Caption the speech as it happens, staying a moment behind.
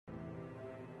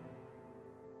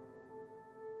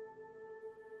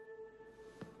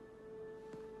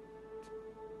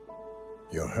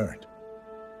You're hurt.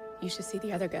 You should see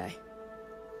the other guy.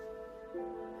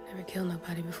 Never killed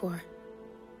nobody before.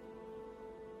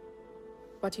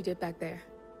 What you did back there.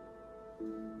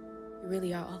 You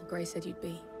really are all Gray said you'd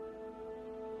be.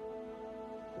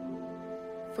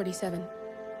 47.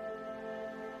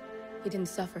 He didn't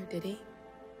suffer, did he?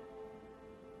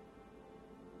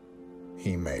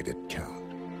 He made it count.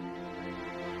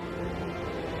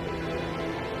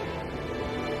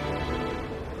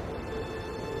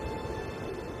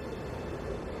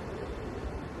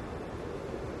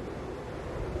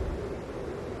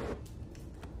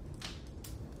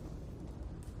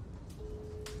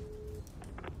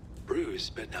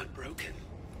 Bruised but not broken.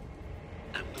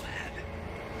 I'm glad.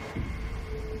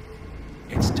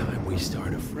 It's time we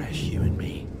start afresh, you and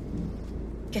me.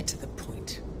 Get to the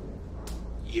point.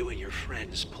 You and your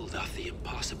friends pulled off the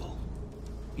impossible.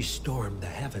 You stormed the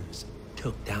heavens,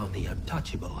 took down the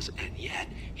untouchables, and yet,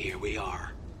 here we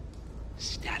are.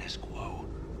 Status quo.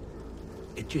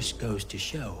 It just goes to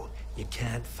show, you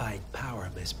can't fight power,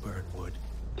 Miss Burnwood.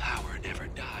 Power never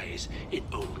dies, it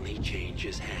only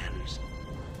changes hands.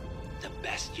 The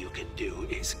best you can do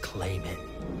is claim it.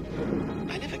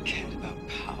 I never cared about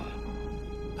power.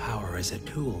 Power is a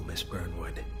tool, Miss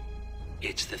Burnwood.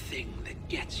 It's the thing that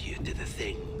gets you to the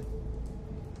thing.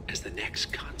 As the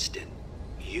next constant,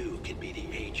 you can be the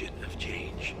agent of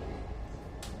change.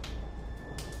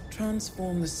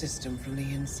 Transform the system from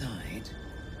the inside,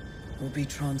 or be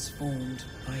transformed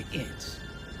by it.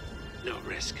 No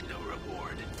risk, no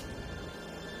reward.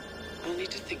 I'll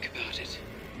need to think about it.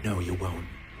 No, you won't.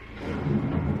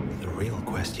 The real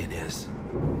question is,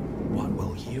 what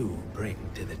will you bring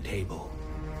to the table?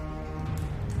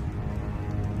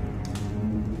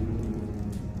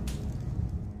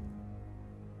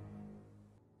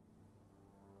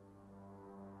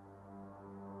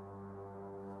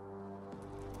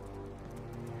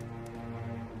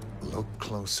 Look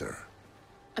closer.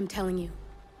 I'm telling you,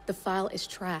 the file is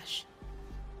trash.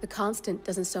 The Constant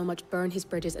doesn't so much burn his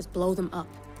bridges as blow them up.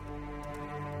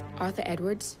 Arthur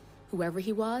Edwards, whoever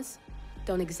he was,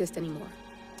 don't exist anymore.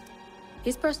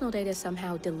 His personal data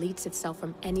somehow deletes itself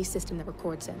from any system that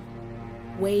records him.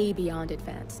 Way beyond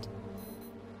advanced.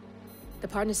 The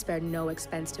partners spared no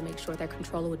expense to make sure their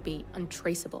controller would be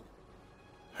untraceable.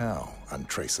 How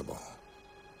untraceable?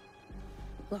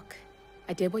 Look,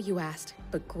 I did what you asked,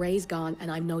 but Gray's gone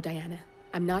and I'm no Diana.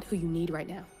 I'm not who you need right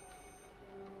now.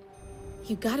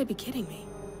 You gotta be kidding me.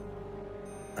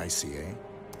 ICA?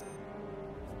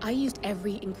 I used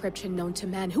every encryption known to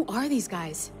man. Who are these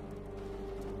guys?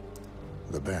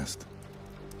 The best.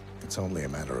 It's only a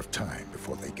matter of time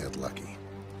before they get lucky.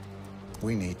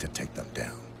 We need to take them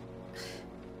down.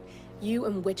 You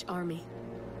and which army?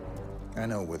 I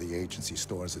know where the agency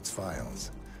stores its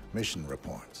files, mission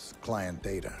reports, client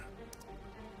data.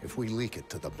 If we leak it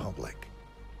to the public...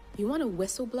 You want to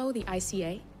whistleblow the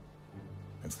ICA?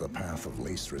 It's the path of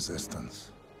least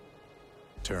resistance.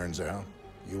 Turns out,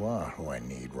 you are who I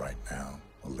need right now,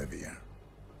 Olivia.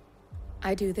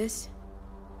 I do this,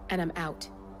 and I'm out.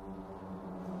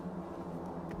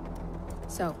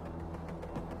 So,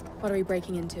 what are we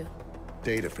breaking into?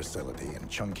 Data facility in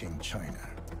Chongqing, China.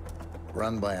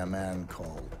 Run by a man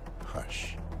called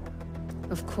Hush.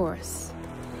 Of course.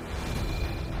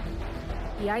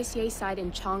 The ICA site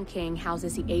in Chongqing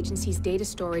houses the agency's data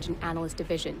storage and analyst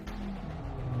division.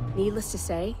 Needless to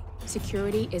say,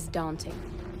 security is daunting.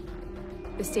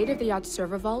 The state-of-the-art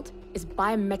server vault is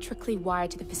biometrically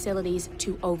wired to the facility's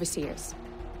two overseers.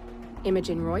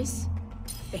 Imogen Royce,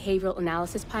 behavioral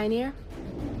analysis pioneer,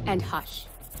 and Hush,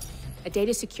 a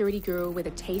data security guru with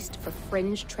a taste for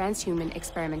fringe transhuman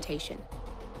experimentation.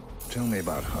 Tell me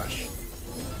about Hush.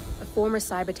 A former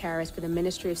cyber terrorist for the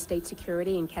Ministry of State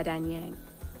Security in Kadanyang,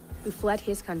 who fled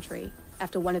his country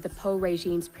after one of the Po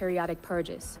regime's periodic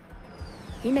purges.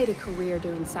 He made a career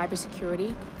doing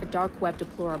cybersecurity for dark web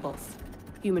deplorables,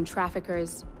 human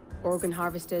traffickers, organ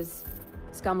harvesters,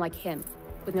 scum like him,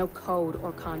 with no code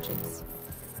or conscience.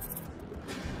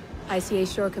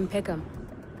 ICA sure can pick 'em.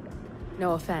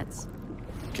 No offense.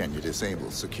 Can you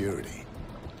disable security?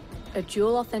 A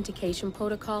dual authentication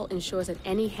protocol ensures that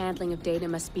any handling of data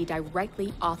must be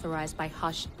directly authorized by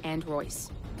Hush and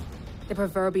Royce. The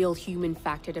proverbial human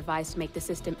factor device to make the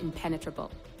system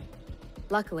impenetrable.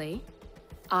 Luckily,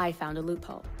 I found a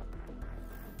loophole.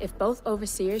 If both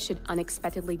overseers should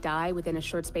unexpectedly die within a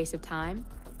short space of time,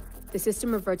 the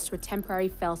system reverts to a temporary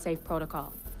fail-safe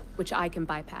protocol, which I can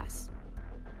bypass.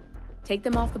 Take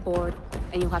them off the board,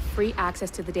 and you'll have free access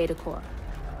to the data core,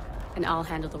 and I'll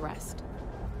handle the rest.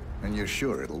 And you're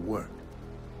sure it'll work?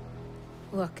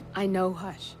 Look, I know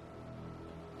Hush.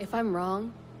 If I'm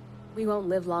wrong, we won't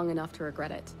live long enough to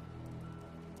regret it.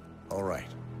 All right.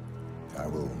 I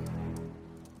will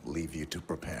leave you to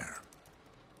prepare.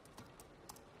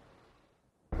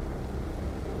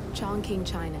 Chongqing,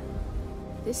 China.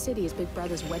 This city is Big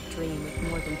Brother's wet dream with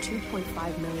more than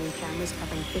 2.5 million cameras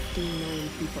covering 15 million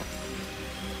people.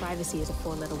 Privacy is a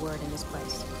four-letter word in this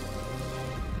place.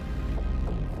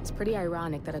 It's pretty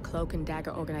ironic that a cloak and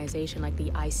dagger organization like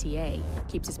the ICA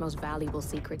keeps its most valuable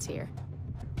secrets here.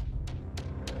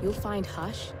 You'll find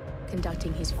Hush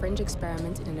conducting his fringe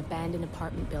experiments in an abandoned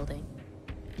apartment building,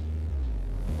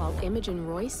 while Imogen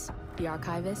Royce, the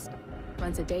archivist,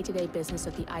 runs the day-to-day business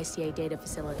of the ICA data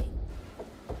facility.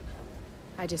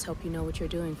 I just hope you know what you're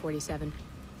doing, 47.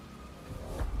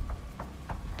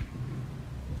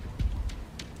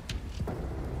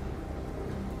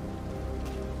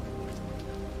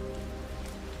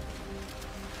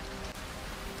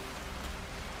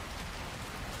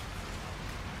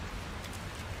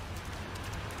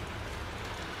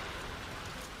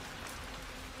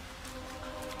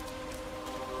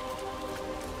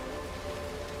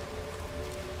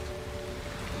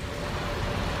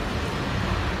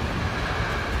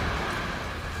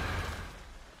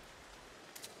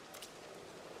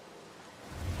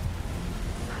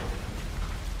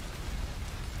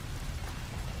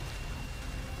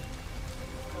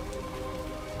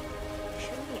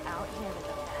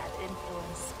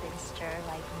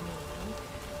 Like me,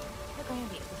 you're going to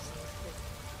be interesting.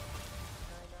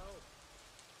 I know.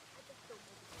 I just don't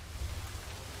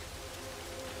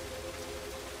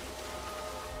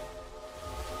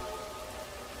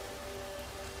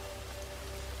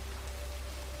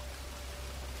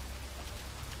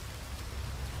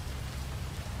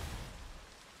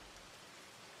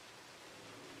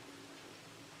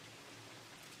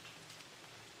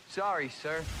Sorry,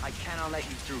 sir. I cannot let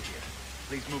you through here.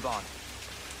 Please move on.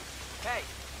 Hey,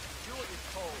 do what you're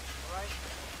told, all right?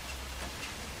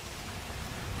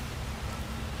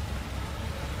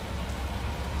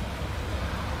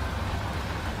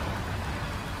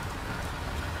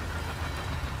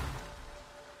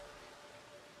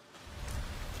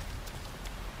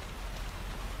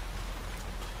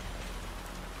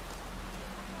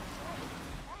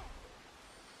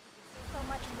 so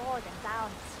much more than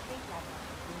down the street level.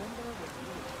 Remember with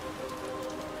you.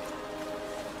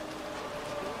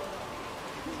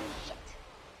 Shit.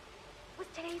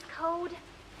 What's today's code? 1, 2,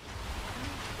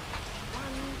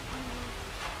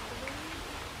 3.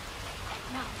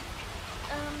 No.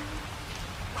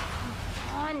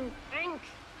 Come on, think.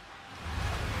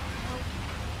 No.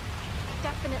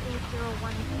 Definitely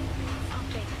 01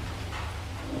 something.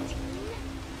 18?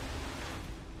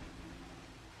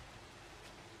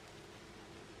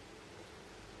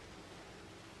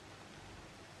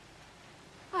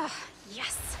 Ah,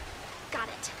 yes. Got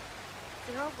it.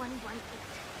 0118.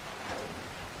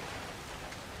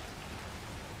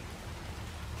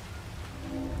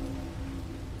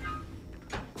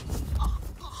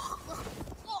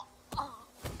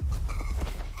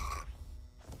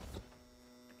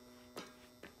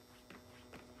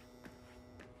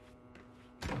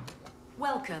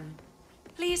 Welcome.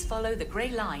 Please follow the grey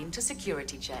line to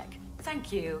security check.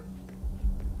 Thank you.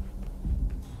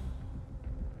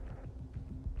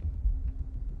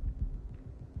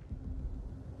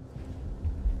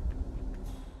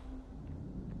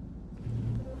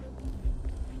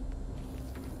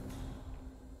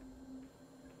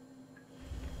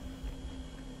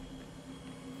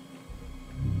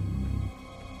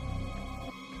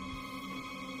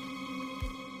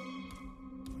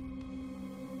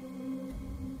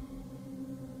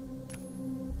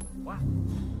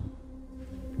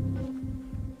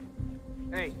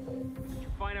 Hey, did you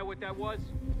find out what that was?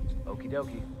 Okie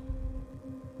dokie.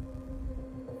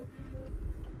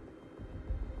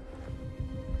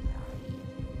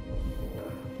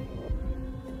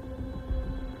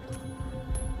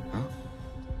 Huh?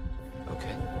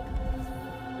 Okay.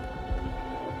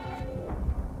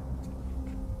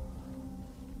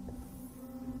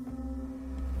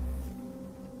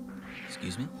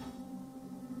 Excuse me?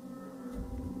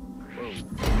 Whoa.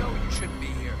 No, you shouldn't be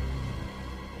here.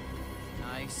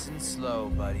 Nice and slow,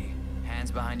 buddy.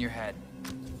 Hands behind your head.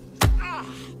 Ah!